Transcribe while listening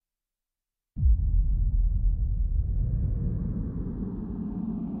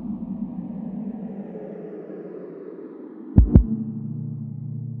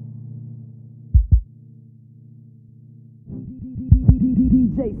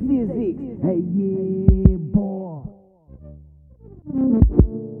DJ Sizix. Hey, yeah, boy.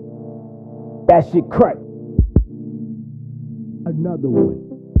 That shit crack. Another one.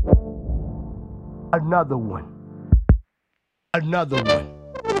 Another one. Another one.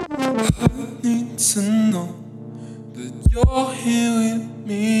 I need to know that you're here with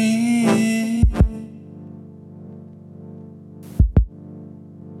me.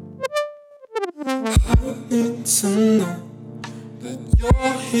 I need to know that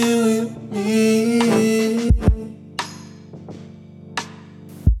you're here with me.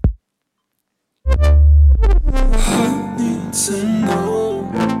 I need to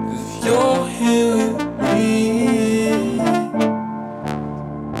know if you're here with me.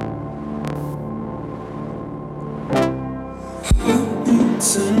 I need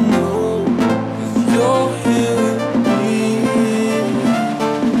to know if you're here with me.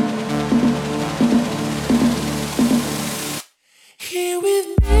 Here with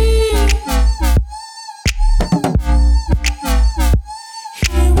me.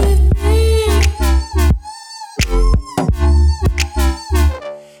 Here with me.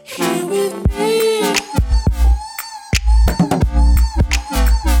 Here with me.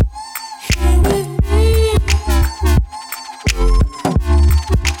 Here with me.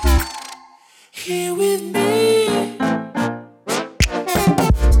 Here with me. Here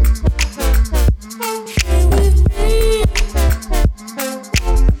with me.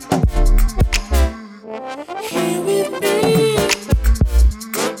 Here with me.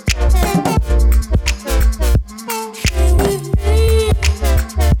 Here with me.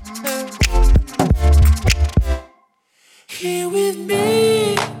 Here with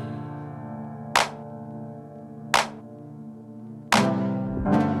me.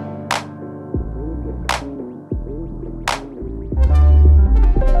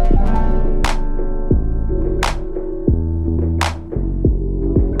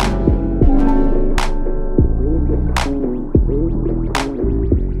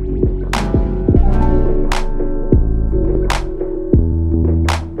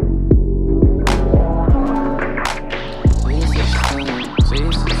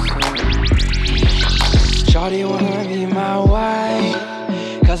 Shawty wanna be my wife,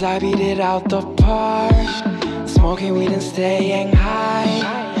 cause I beat it out the park. Smoking weed and staying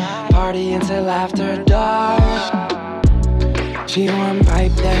high, party until after dark. She want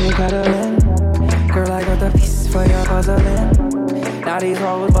pipe, then we cuddling. Girl, I got the piece for your puzzling. Now these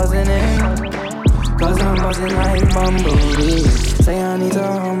hoes buzzing in, cause I'm buzzing like Bumblebee. Say I need to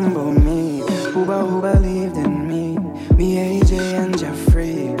humble me, who believed in me? Me, AJ and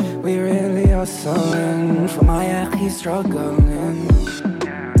Jeffrey, we really hustling. For my act, he's struggling.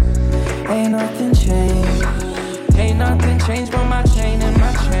 Ain't nothing changed, ain't nothing changed but my chain and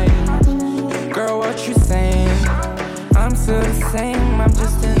my chain. Girl, what you saying? I'm still the same, I'm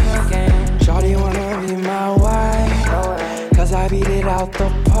just in the game. Shawty wanna be my wife, cause I beat it out the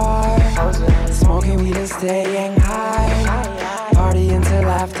park. Smoking weed and staying high, party until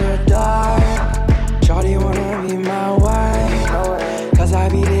after dark. Shawty wanna be my wife, cause I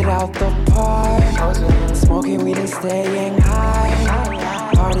beat it out the park. Smoking weed and staying high,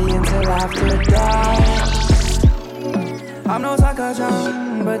 party until after dark. I'm no sucker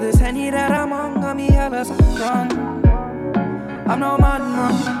John, but this Henny that I'm on got me hella run. I'm no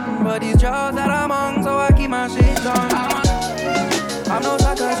madman, but these drugs that I'm on, so I keep my shit on. I'm no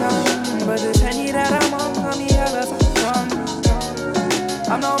sucker John, but this Henny that I'm on got me hella run.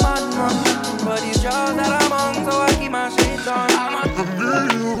 I'm no madman, but these drugs that I'm on, so I keep my shit on.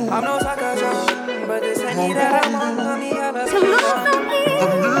 I'm no sucker John, but this Henny that I'm on got me hella run.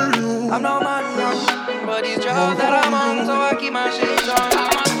 I'm no madman, but these drugs that I'm on, so I keep my shit on.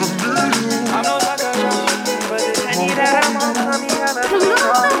 I'm no sucker John, but this Henny that I'm on got me hella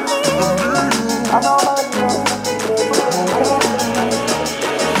run. I'm no madman.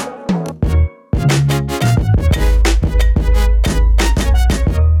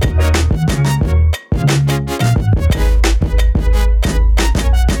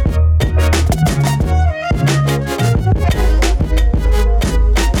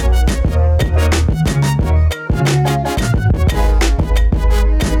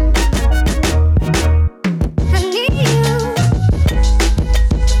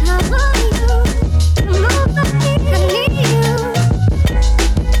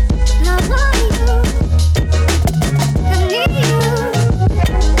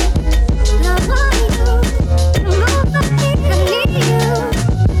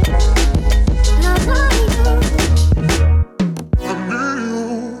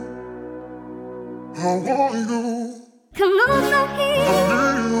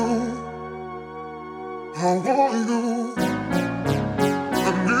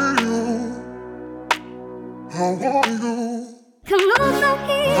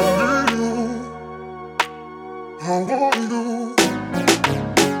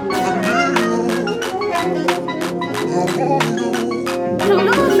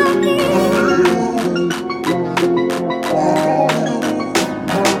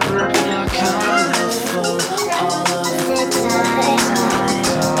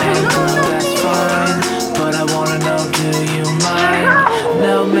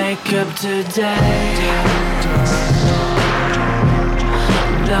 Today,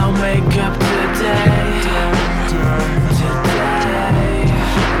 no makeup today,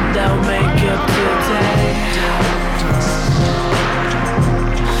 no makeup today,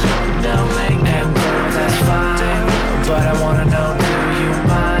 no makeup, girl, that's fine, but I wanna know, do you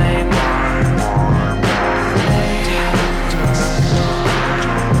mind?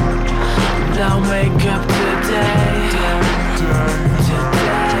 No makeup today.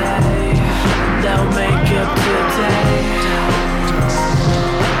 No makeup today.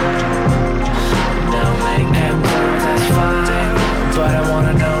 No makeup, girl, that's fine, but I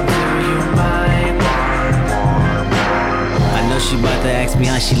wanna know, do you mind? I know she about to ask me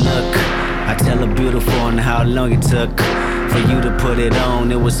how she look. I tell her beautiful and how long it took for you to put it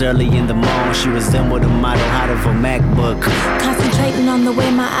on. It was early in the morning. She resembled a model hot of a MacBook. Concentrating on the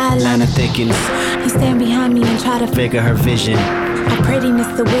way my eyeliner thickens. He stand behind me and try to figure her vision. My prettiness,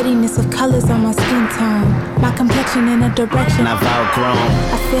 the wittiness of colors on my skin tone. My complexion in a direction I've outgrown.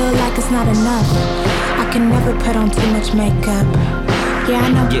 I feel like it's not enough. I can never put on too much makeup. Yeah,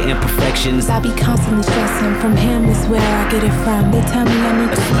 I know your imperfections. I be constantly stressing. From him is where I get it from. They tell me I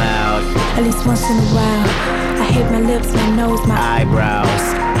need a smile at least once in a while. I hate my lips, my nose, my eyebrows.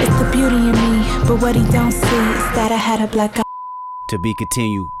 It's the beauty in me, but what he don't see is that I had a black eye. To be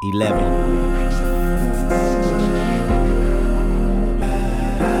continued, 11.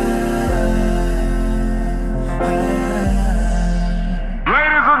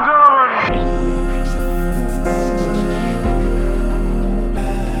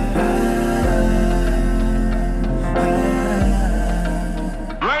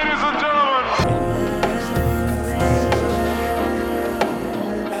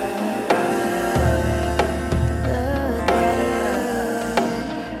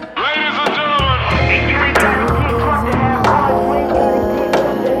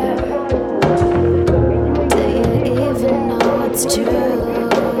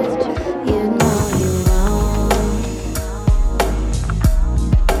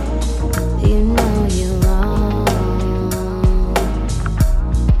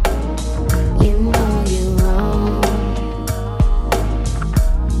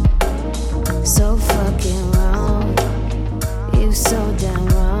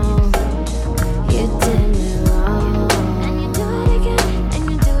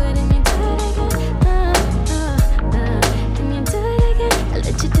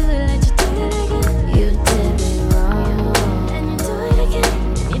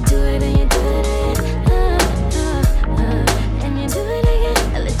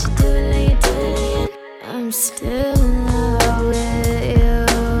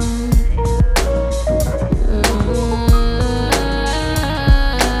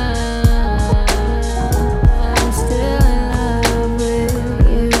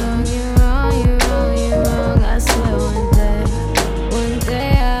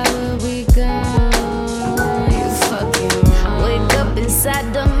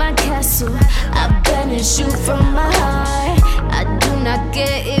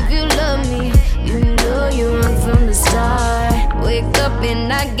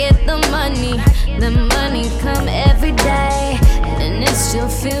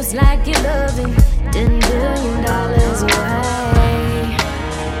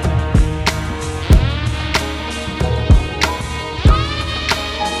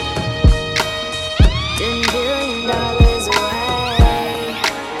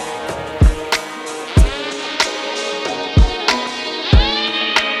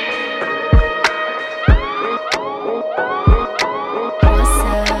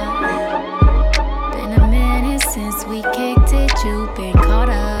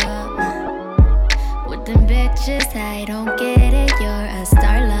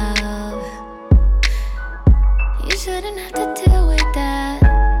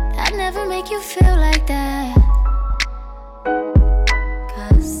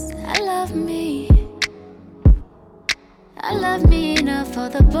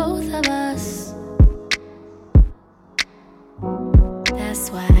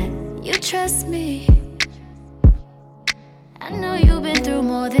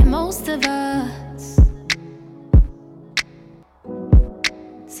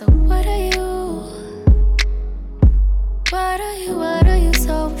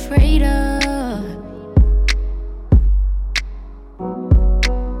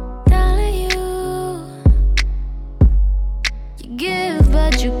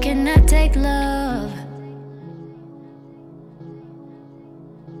 but you cannot take love.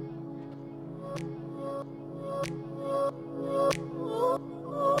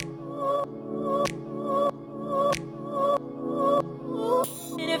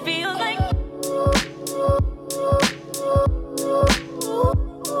 And it feels like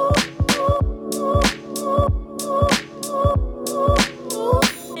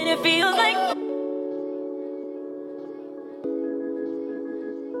and it feels like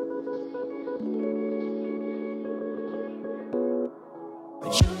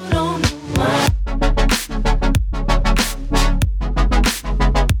but you don't know why.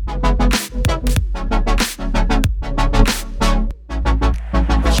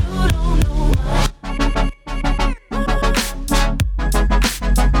 You don't know why.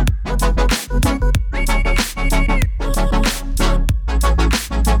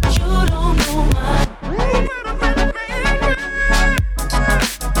 You don't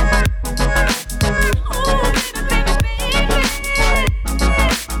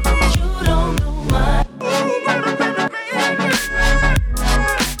know why.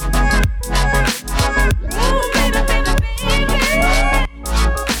 You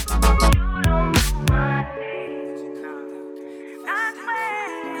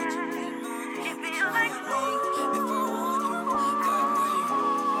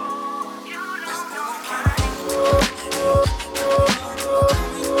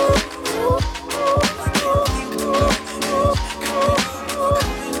don't know why.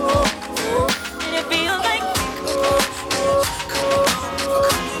 And it feels like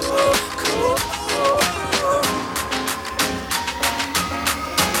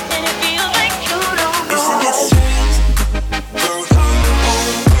and it feels like you don't know.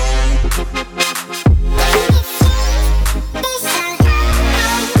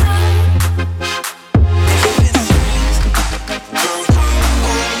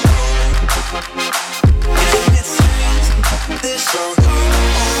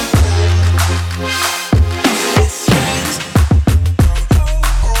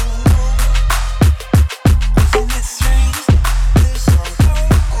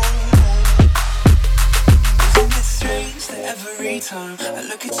 Every time I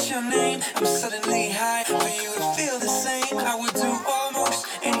look at your name, I'm suddenly high. For you to feel the same, I would do almost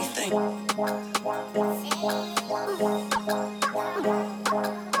anything.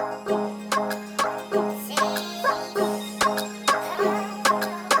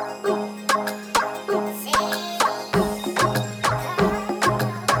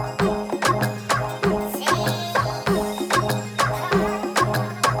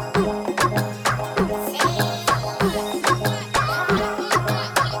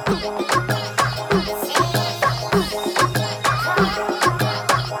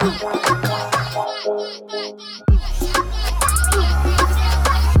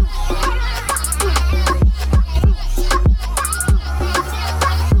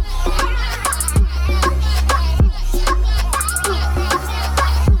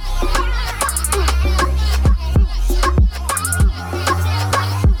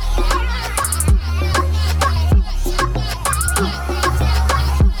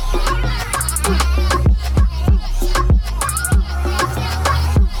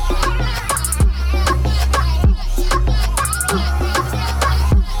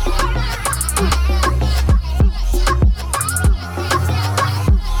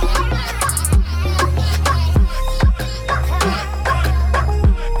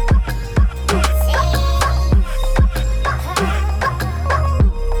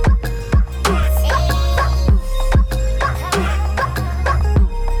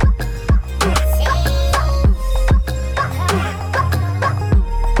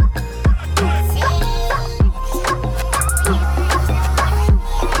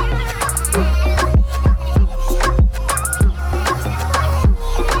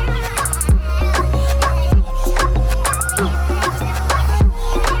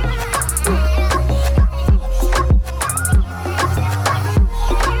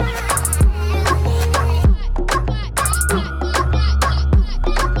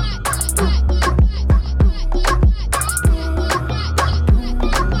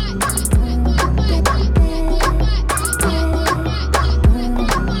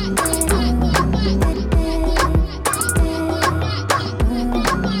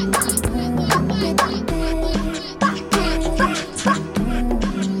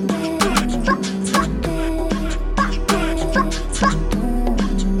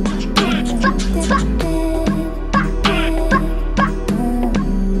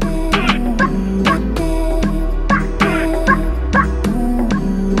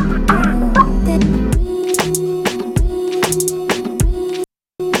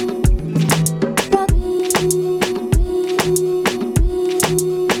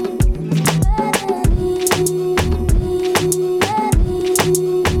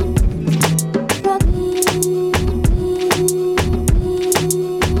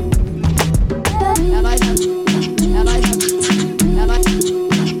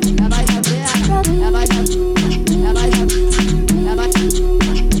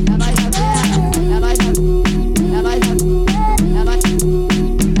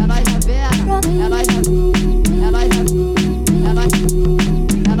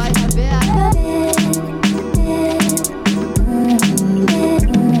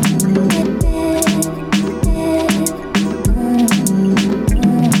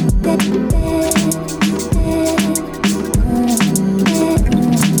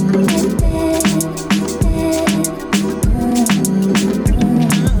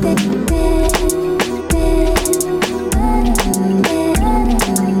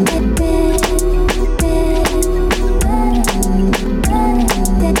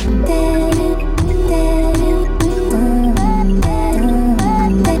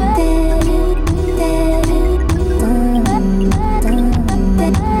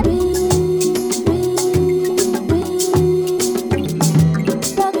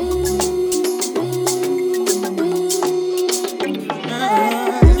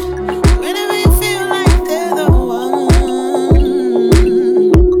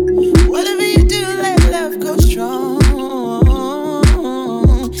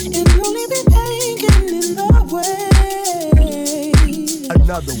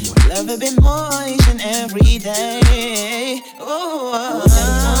 Another one. Love a bit more each and every day. Oh,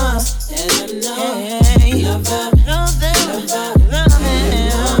 and hey, love them, love them, love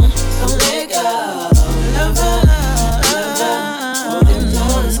them. Don't let go. Love them, love them, hold them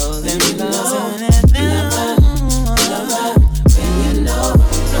close, hold them close, and let them love them. When you know,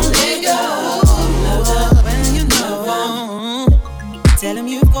 don't let go. Love them when you know. Tell them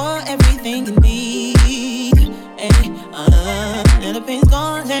you've got everything you need. And the pain's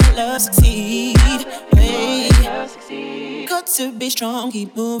gone, let love succeed. Hey, got to be strong,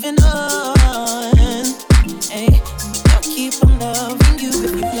 keep moving on. Hey, they'll keep on loving you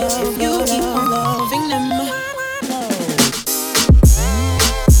if you love you, keep on loving them.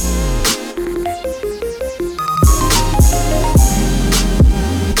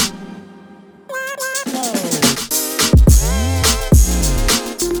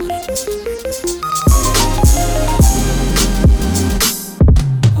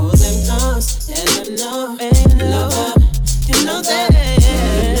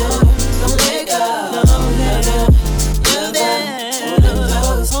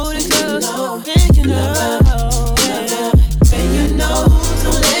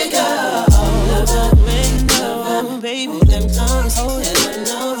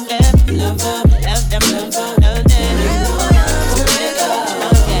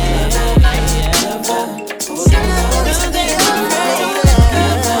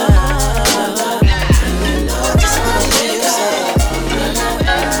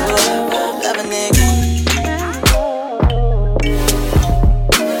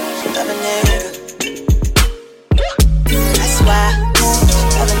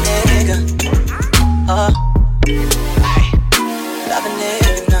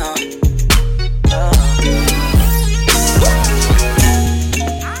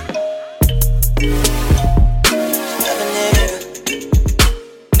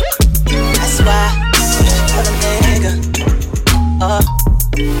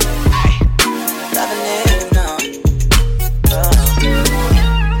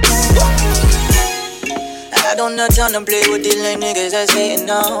 Time to play with these lame niggas that's hating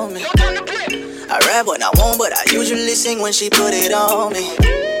on me. I rap when I want, but I usually sing when she put it on me.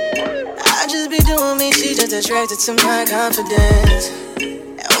 I just be doing me, she just attracted to my confidence.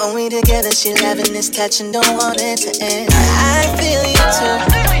 And when we together, she loving this touch and don't want it to end. I feel you too,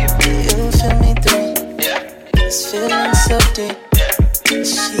 you feel me through. This feeling so deep,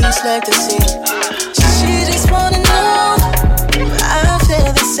 she's like the sea. She just wanna know I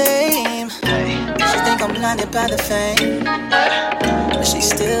feel the same. She think I'm blinded by the fame, but she's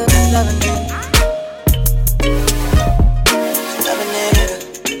still loving me. Loving nigga.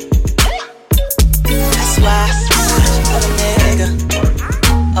 That's why she loving nigga.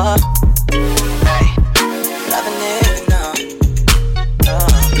 Oh, loving nigga now.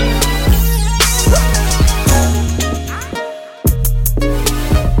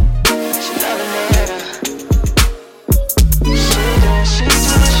 She loving nigga. She do. She do.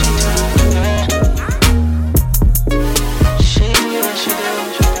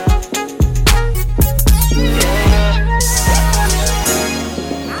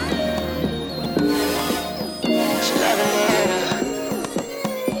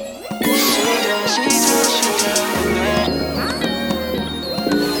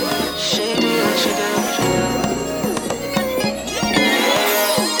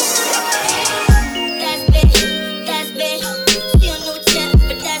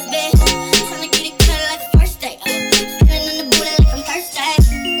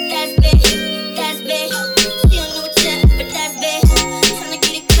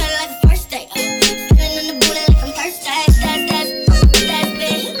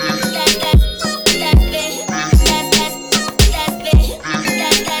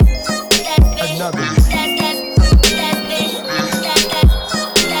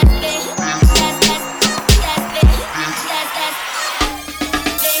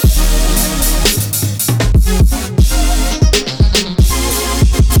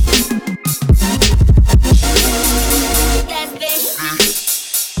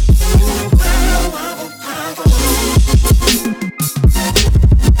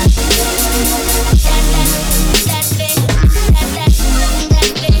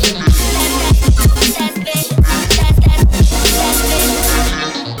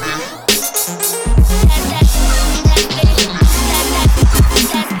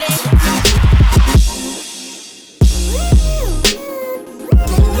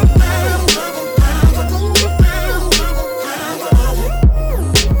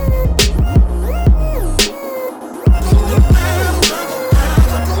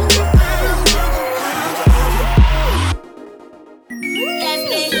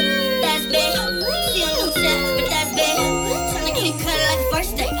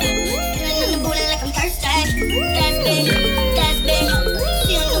 first date. Feeling in the booty like I'm thirsty. That's big, that's big.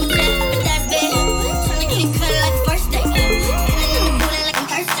 She on them jet, but that's big. Tryna get it cut like first date. Feeling in the booty like I'm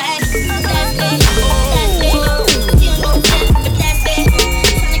thirsty. That's big, that's big. She on them jet, but that's big.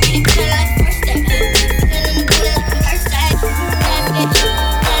 Tryna get it cut like first date. Feeling in the booty like I'm thirsty. That's big, that's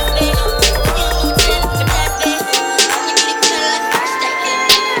big. She on them jet, but that's big. Tryna get it cut like first date.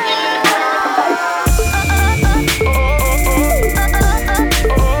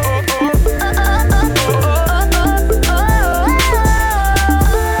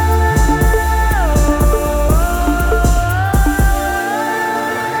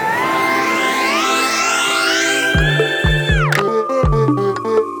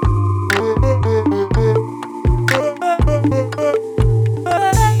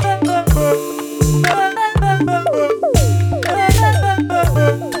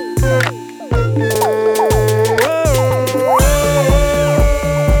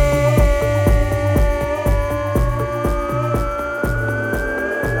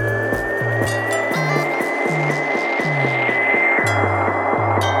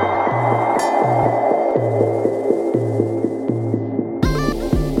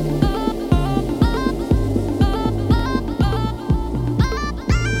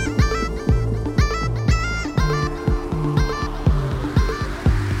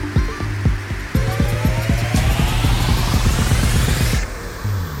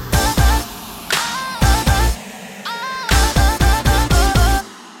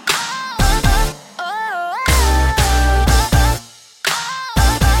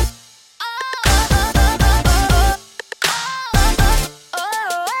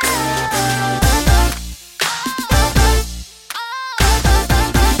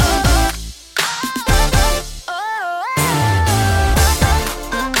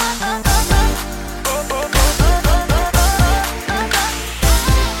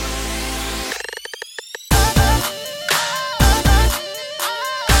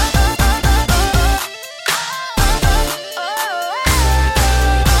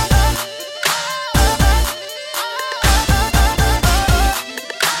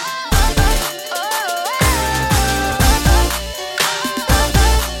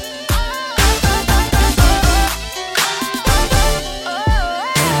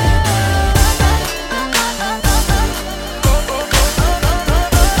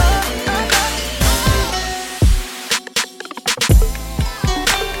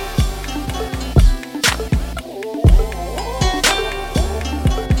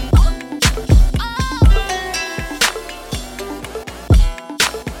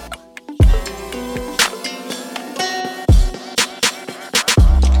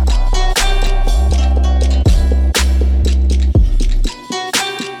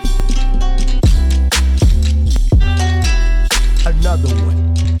 Another one.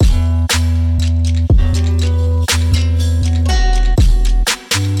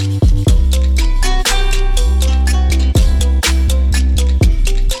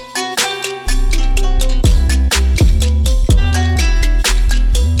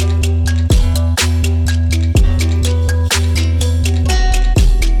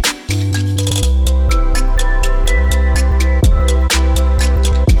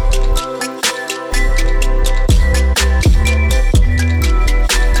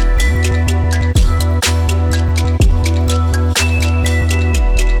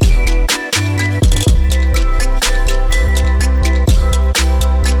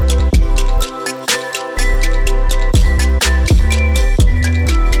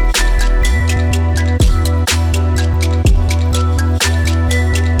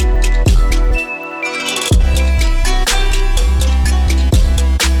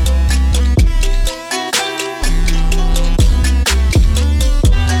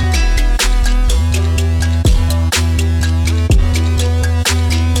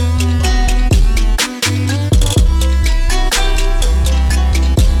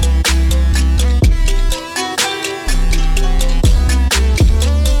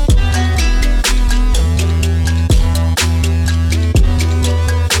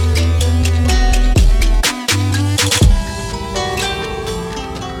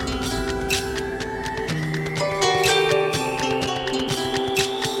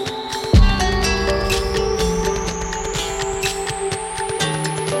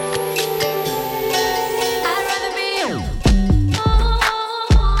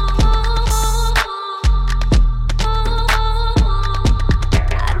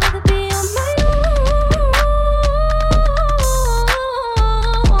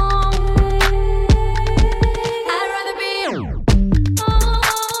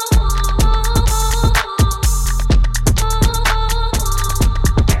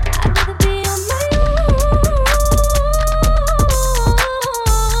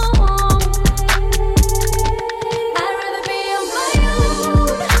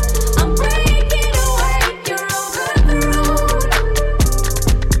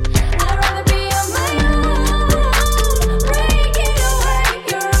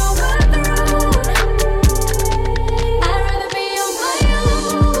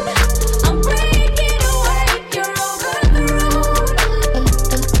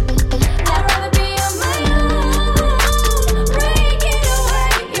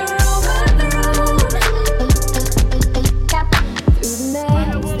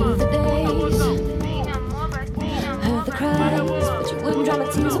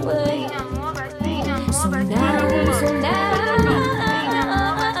 away. So now.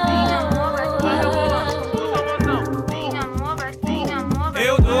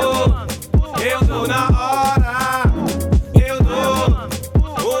 Eu dou na hora. Eu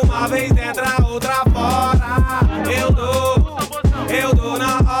dou uma vez dentro, a outra fora. Eu dou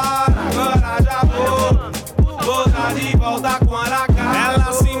na hora. Agora já vou dar de volta quando acaba.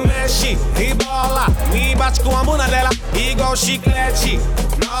 Ela se mexe, rebola, me bate com a bunda dela igual chiclete.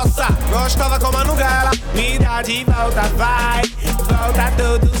 Nossa, gostosa como a Nugala. Me dá de volta, vai. Volta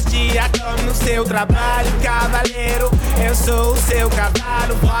todos os dias como no seu trabalho. Cavaleiro, eu sou o seu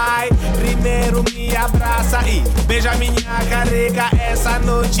cavalo. Vai, primeiro me abraça e beija minha careca. Essa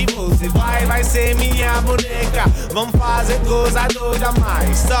noite você vai ser minha boneca. Vamos fazer coisa doida,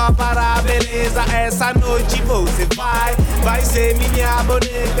 mas só para a beleza. Essa noite você vai ser minha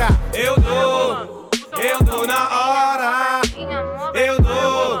boneca. Eu dou na hora. Eu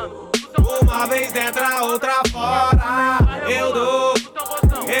dou uma vez dentro, a outra fora. Eu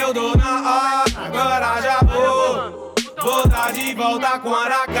dou na hora. Agora já vou dar de volta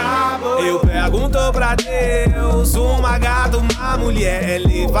quando acabo. Eu pergunto pra Deus, uma gata, uma mulher.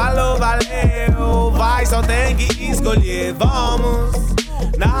 Ele falou, valeu. Vai, só tem que escolher. Vamos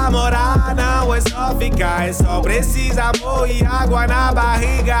namorar, não é só ficar. É só precisa amor e água na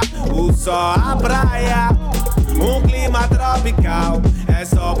barriga. O sol, a praia, um clima tropical. É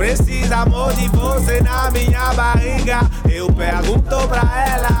só precisa amor de você na minha barriga. Eu pergunto pra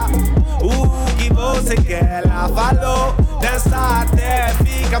ela o que você quer. Ela falou, dança até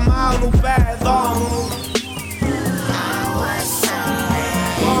fica mal no pé. Vamos.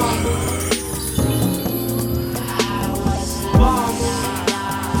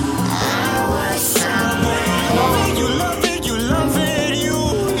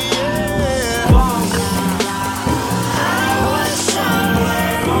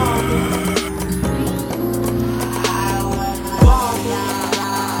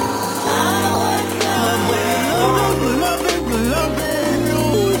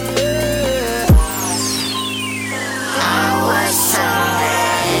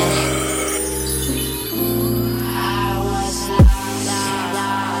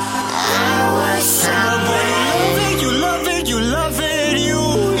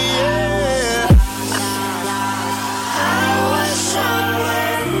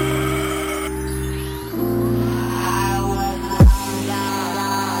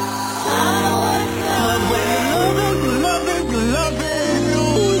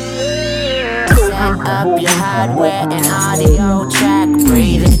 Up your hardware and audio track.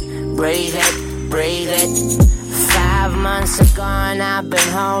 Breathe it, breathe it, breathe it. 5 months are gone, I've been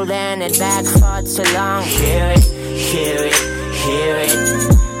holding it back for too long. Hear it, hear it, hear it.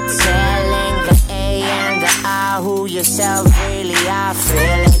 Telling the A and the R who yourself really are.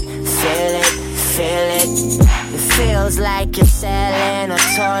 Feel it, feel it, feel it. It feels like you're selling a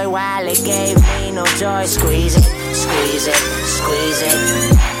toy while it gave me no joy. Squeeze it, squeeze it, squeeze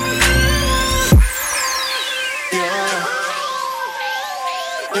it.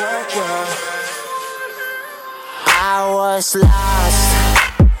 I was lost,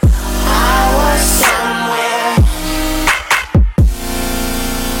 I was somewhere.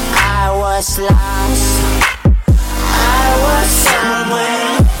 I was lost, I was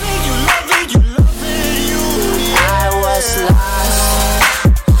somewhere. I was lost,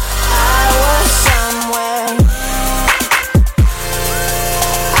 I was somewhere.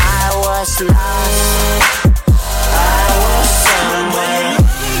 I was lost, I was somewhere.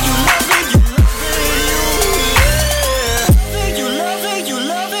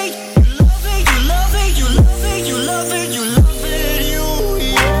 You love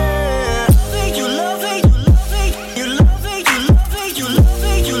it,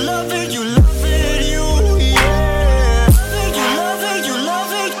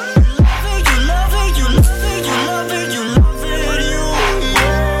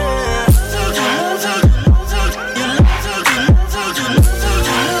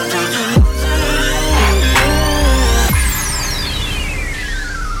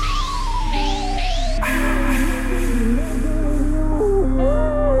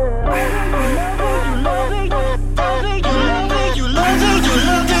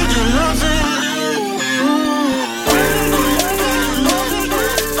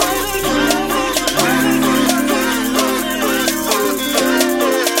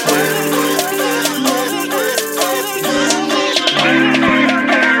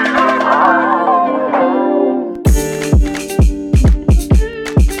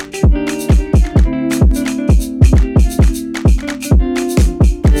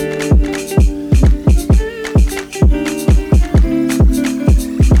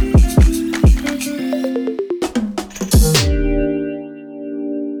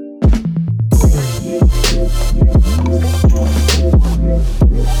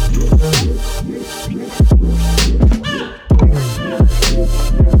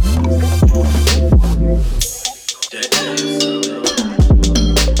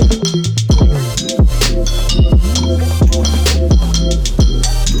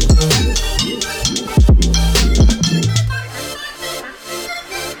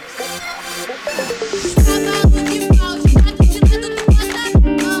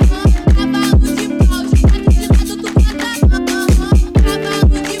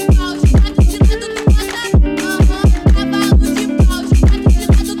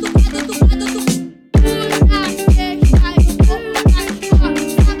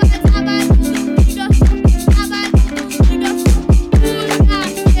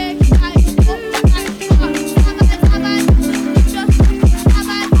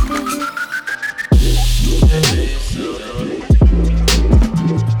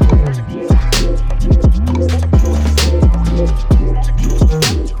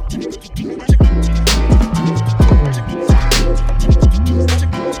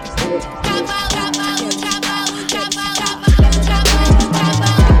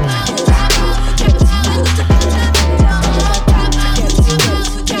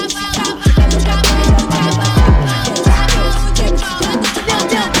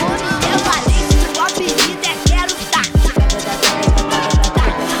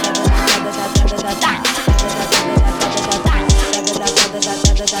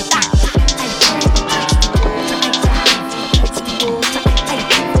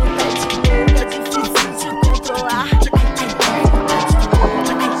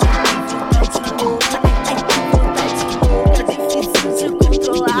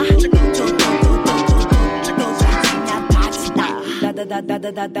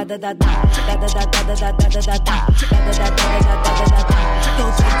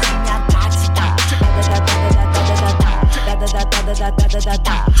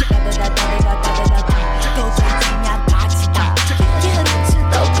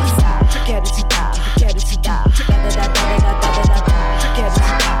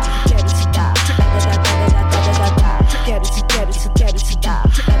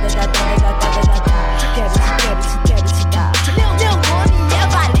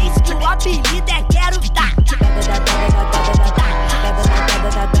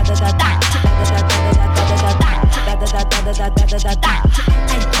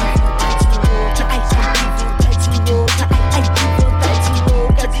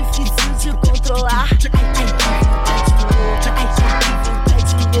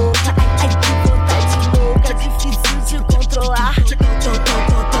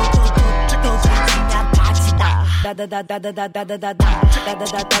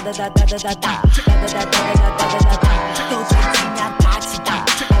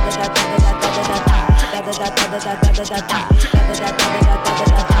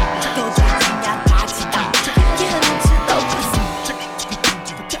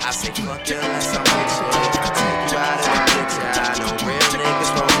 I say fuck you unless I'm with you. Take you out of the picture. I know real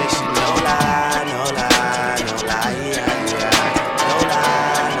niggas won't mix you. No lie, no lie, no lie, yeah, yeah. No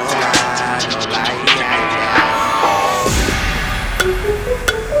lie, no lie, no lie, yeah,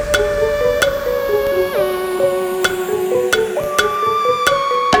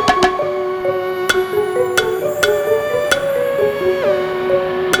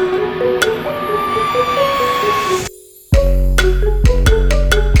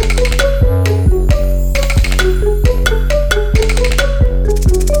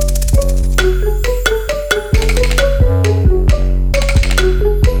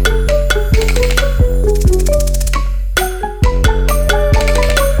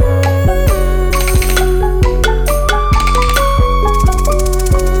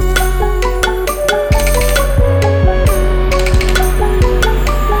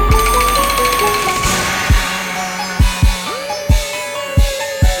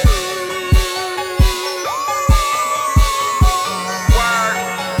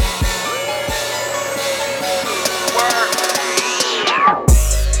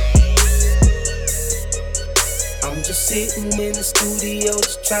 Sitting in the studio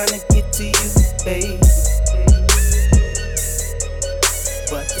just trying to get to you, baby.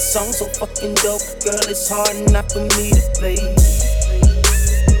 But the song's so fucking dope, girl, it's hard enough for me to play.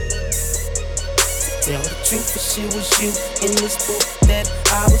 To tell the truth, if she was you in this book that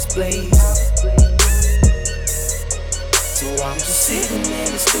I was playing. So I'm just sitting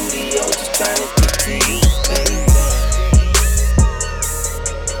in the studio just trying to get to you, baby.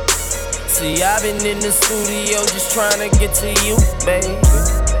 See, I've been in the studio just trying to get to you, baby.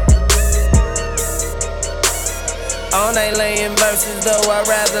 All night laying verses, though I'd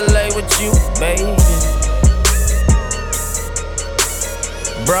rather lay with you, baby.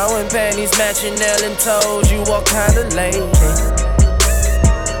 Bro and panties matching nail and toes, you all kinda lady.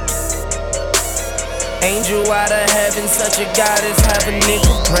 Angel out of heaven, such a goddess, have a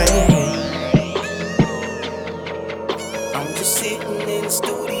nigga praying. I'm just sitting in the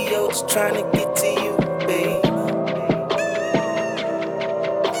studio just trying to get to you, babe.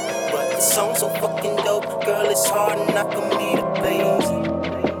 But the song's so fucking dope, girl, it's hard enough for me to play.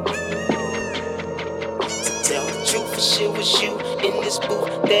 To tell the truth, if shit was you in this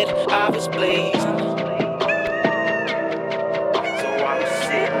booth that I was blazing. So I'm just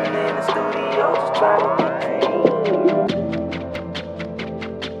sitting in the studio just trying to get to you.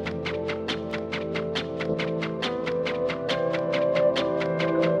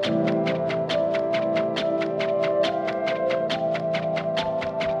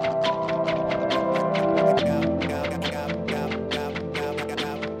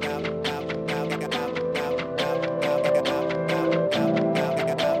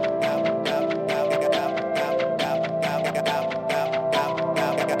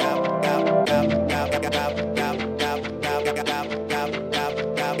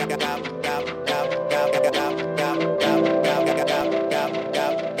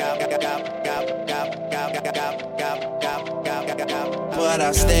 But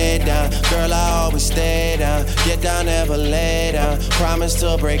I stayed down, girl, I always stay down. Get down, never lay down. Promise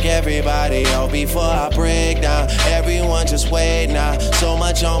to break everybody out before I break down. Everyone just wait now, so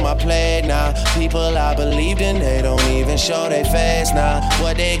much on my plate now. People I believed in, they don't even show their face now.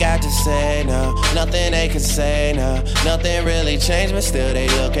 What they got to say now, nothing they can say now. Nothing really changed, but still they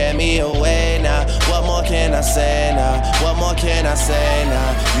look at me away now. What more can I say now? What more can I say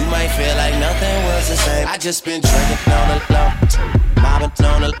now? You might feel like nothing was the same. I just been drinking on the low. Mobbing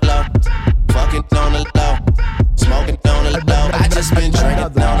on the low, fucking on the low, smoking on the low. I just been drinking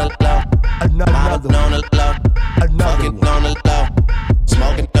on the low, mobbing on the low, fucking on the low,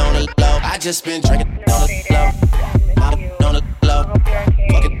 smoking on the low. I just been drinking on the low, mobbing on the low,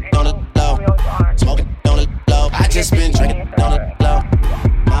 fucking on the low, smoking on the low. I just been drinking on the low,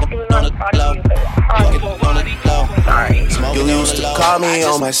 mobbing on the low, fucking on the low, smoking on the low. You used to call me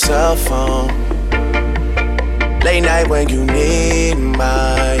on my cell phone. Late night when you need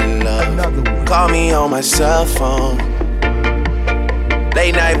my love. Call me on my cell phone.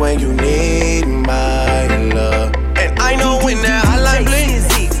 Late night when you need my love. And I know when that hotline bling,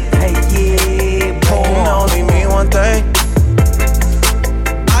 that can only mean one thing.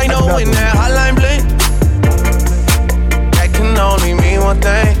 I know when that hotline bling, that can only mean one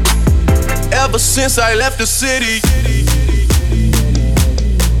thing. Ever since I left the city,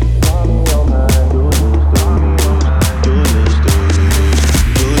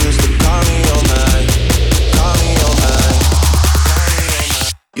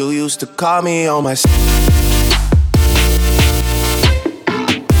 you used to call me on my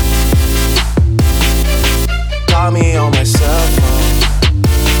call me on my cell phone.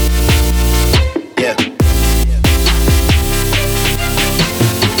 Yeah.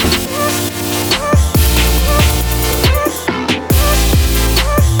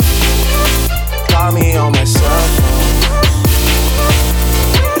 Call me on my cell phone.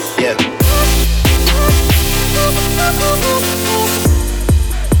 Yeah.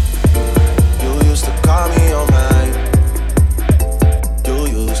 Call me on my, you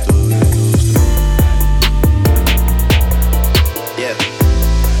used to, yeah.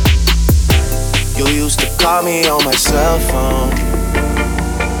 You used to call me on my cell phone.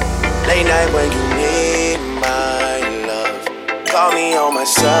 Late night when you need my love. Call me on my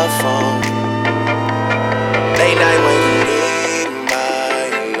cell phone. Late night when you need my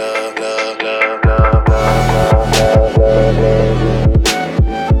love, love, love, love, love, love, love, love.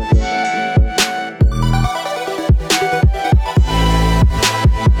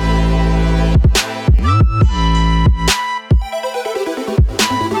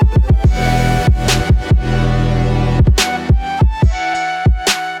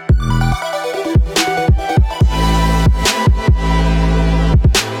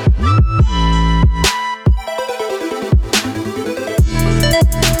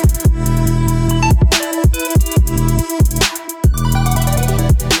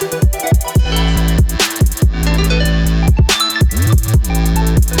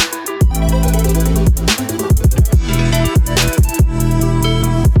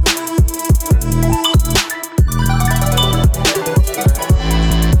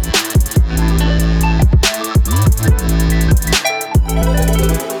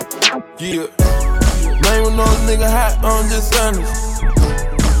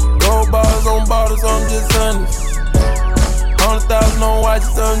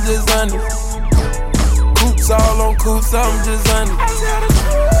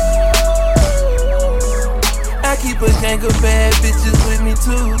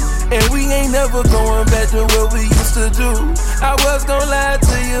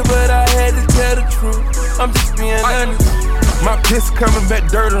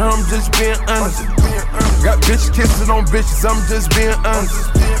 Bitches, I'm just being honest.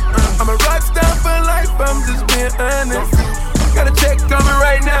 I'm a rock star for life, I'm just being honest. Got a check coming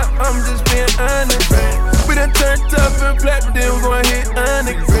right now, I'm just being honest. We done turned up and platinum, then we gon' hit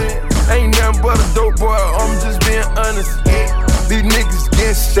honest. Ain't nothing but a dope boy, I'm just being honest. These niggas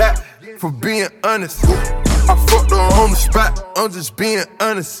getting shot for being honest. I fucked her on the spot, I'm just being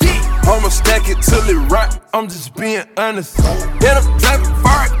honest. I'ma stack it till it rot, I'm just being honest. Then I'm driving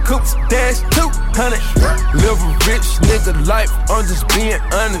fire coops, dash 200. Live a rich nigga life, I'm just being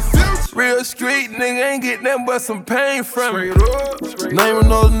honest. Real street nigga ain't get nothing but some pain from it. Name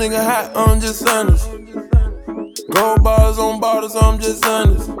another nigga hot, I'm just honest. Gold bars on bottles, I'm just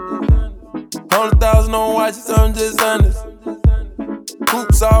honest. 100,000 on watches, I'm just honest.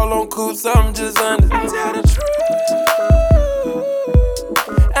 Coops all on coops, I'm just honest.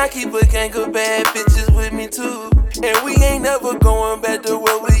 I keep a gang of bad bitches with me too. And we ain't never going back to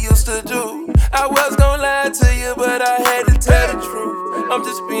what we used to do. I was gonna lie to you, but I had to tell the truth. I'm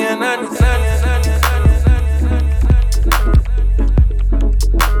just being honest.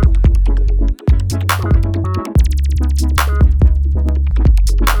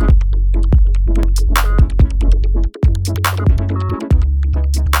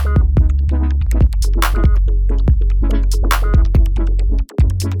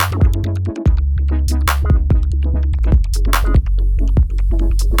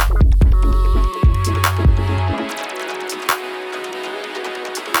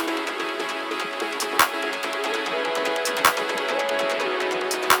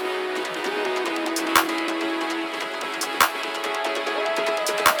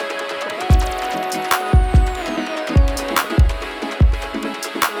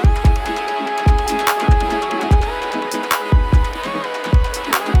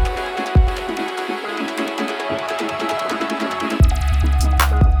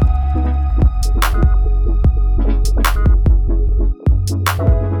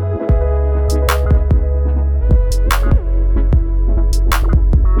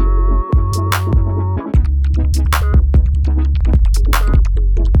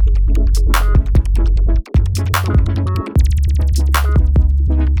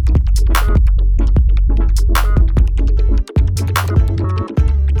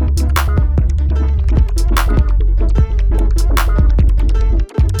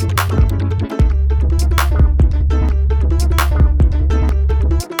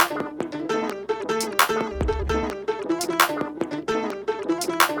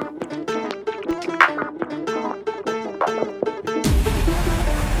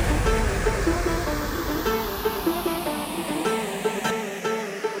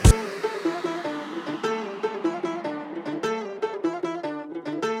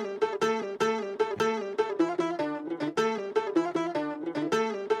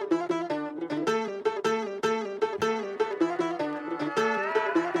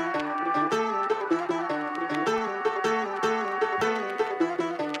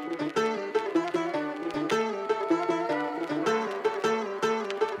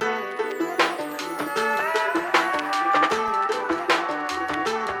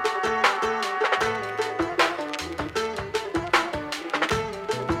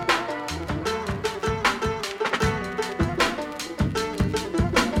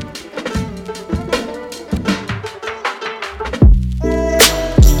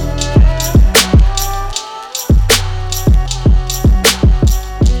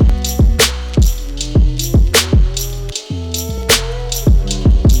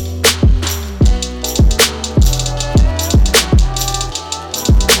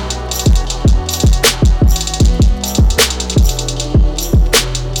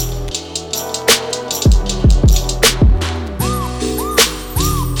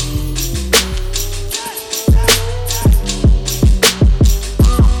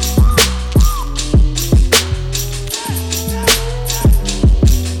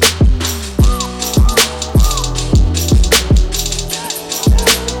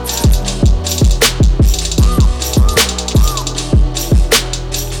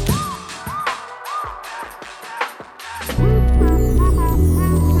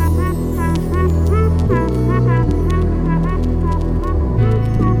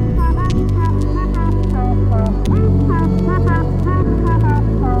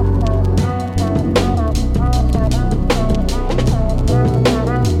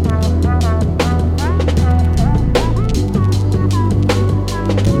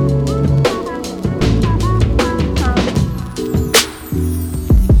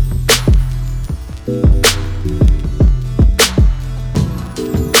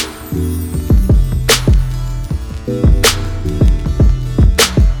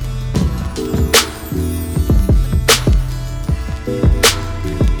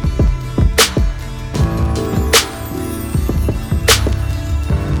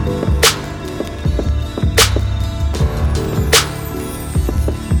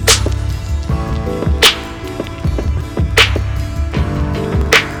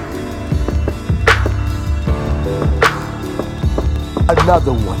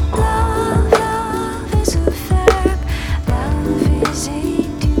 Another one. Love is a verb. Love is a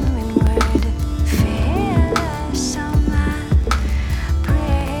doing word. Feel the summer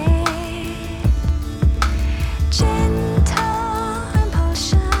breeze. Gentle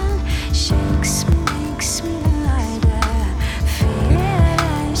impulsion shakes me, makes me lighter. Feel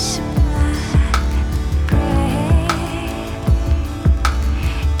the summer breeze.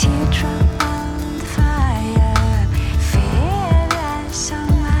 Teardrop on the fire. Feel the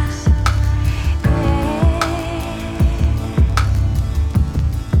summer breeze.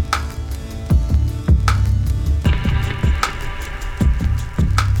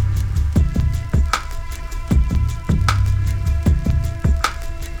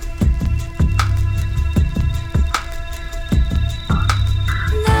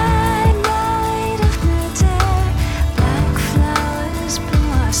 Night, night of mid-air, black flowers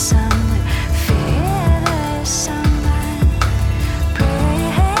blossom. Feel the summer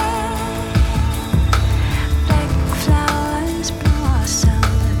breeze. Black flowers blossom.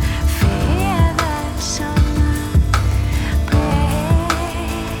 Feel the summer breeze.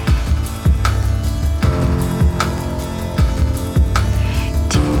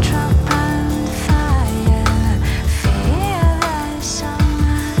 Teardrop on the fire. Feel the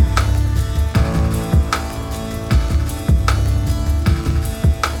summer.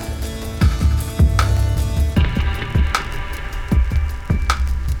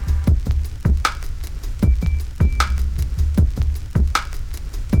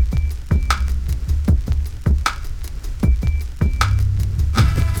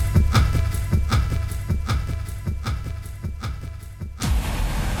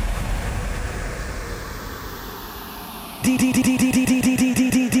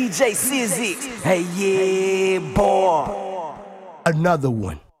 DJ Sizix. Hey, yeah, boy. Another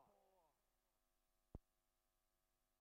one.